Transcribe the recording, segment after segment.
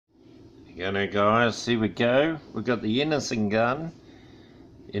Gonna guys, here we go. We've got the Innis Gunn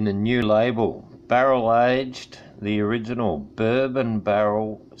in a new label, barrel aged, the original bourbon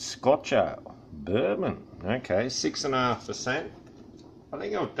barrel Scotch ale. Bourbon, okay, 6.5%. I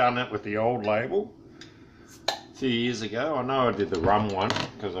think I've done it with the old label a few years ago. I know I did the rum one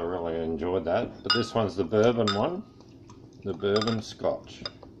because I really enjoyed that, but this one's the bourbon one, the bourbon Scotch.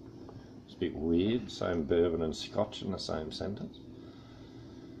 It's a bit weird saying bourbon and Scotch in the same sentence.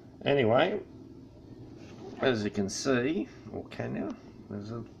 Anyway, as you can see, or can you, there's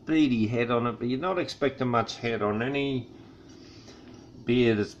a beady head on it, but you're not expecting much head on any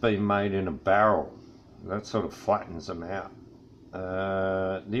beer that's been made in a barrel. That sort of flattens them out.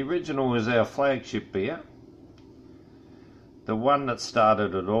 The original is our flagship beer, the one that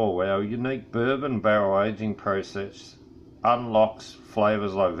started it all. Our unique bourbon barrel aging process unlocks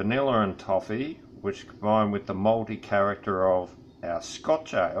flavours like vanilla and toffee, which combine with the malty character of our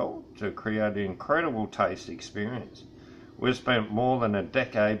Scotch ale to create an incredible taste experience. We've spent more than a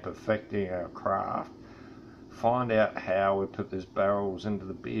decade perfecting our craft. Find out how we put these barrels into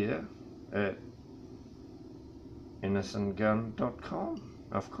the beer at innisgunn.com,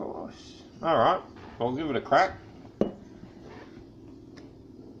 of course. Alright, I'll give it a crack.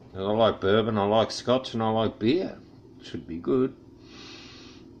 I like bourbon, I like Scotch, and I like beer. Should be good.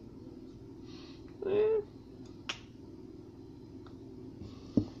 Yeah.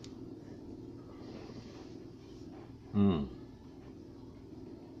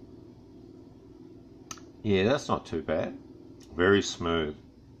 Yeah, that's not too bad. Very smooth.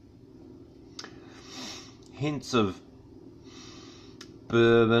 Hints of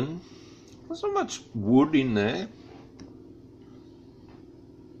bourbon. There's not much wood in there.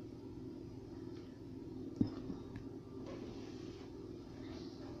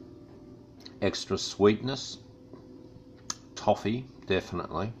 Extra sweetness. Toffee,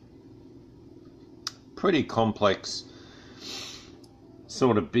 definitely. Pretty complex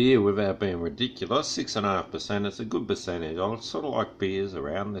sort of beer without being ridiculous. 6.5%, it's a good percentage. I sort of like beers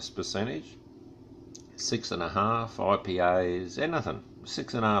around this percentage. 6.5, IPAs, anything.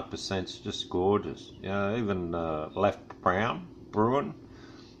 6.5% is just gorgeous. You know, even Left Brown Brewing,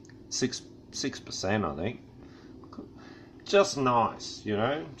 6%, I think. Just nice, you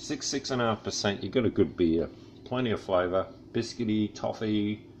know. 6.5%. You got a good beer. Plenty of flavour. Biscuity,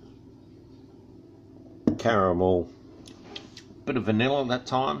 toffee, caramel. Bit of vanilla that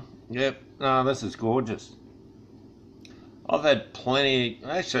time. Yep, no, this is gorgeous. I've had plenty,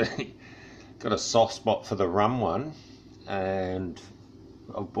 actually got a soft spot for the rum one, and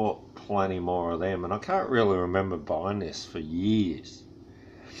I've bought plenty more of them, and I can't really remember buying this for years.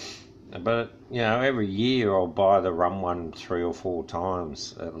 But, you know, every year I'll buy the rum one 3 or 4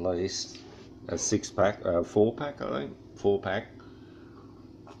 times at least. A 6-pack, 4-pack, I think. 4-pack.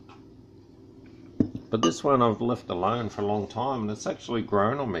 But this one I've left alone for a long time, and it's actually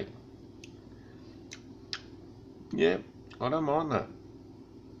grown on me. Yeah, I don't mind that.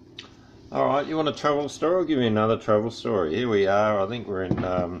 Alright, you want a travel story? I'll give you another travel story. Here we are. I think we're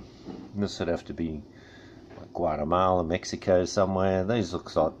in, this would have to be like Guatemala, Mexico somewhere. These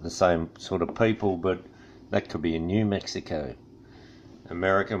looks like the same sort of people, but that could be in New Mexico.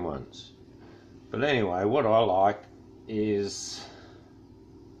 American ones. But anyway, what I like is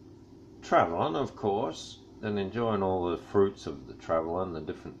travelling, of course, and enjoying all the fruits of the travelling, the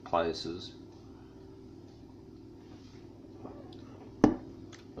different places.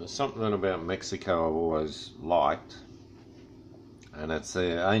 There's something about Mexico I've always liked, and it's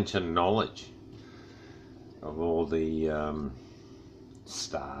the ancient knowledge of all the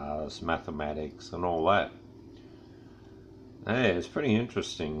stars, mathematics, and all that. Yeah, it's pretty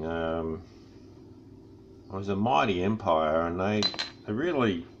interesting. It was a mighty empire, and they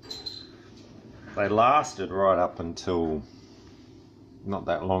really lasted right up until not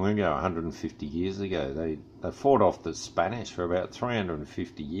that long ago, 150 years ago. They fought off the Spanish for about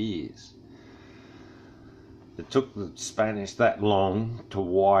 350 years. It took the Spanish that long to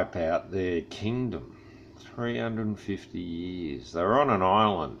wipe out their kingdom. 350 years. They were on an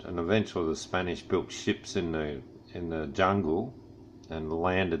island, and eventually the Spanish built ships in the jungle and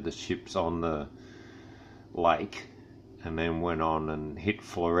landed the ships on the lake, and then went on and hit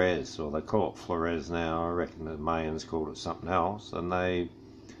Flores, or they call it Flores now. I reckon the Mayans called it something else, and they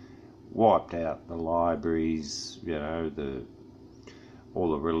wiped out the libraries, you know,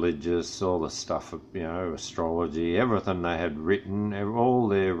 all the religious, all the stuff, you know, astrology, everything they had written, all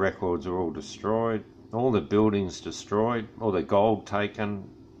their records are all destroyed, all the buildings destroyed, all the gold taken,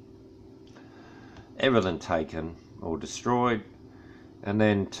 everything taken or destroyed, and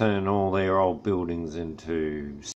then turn all their old buildings into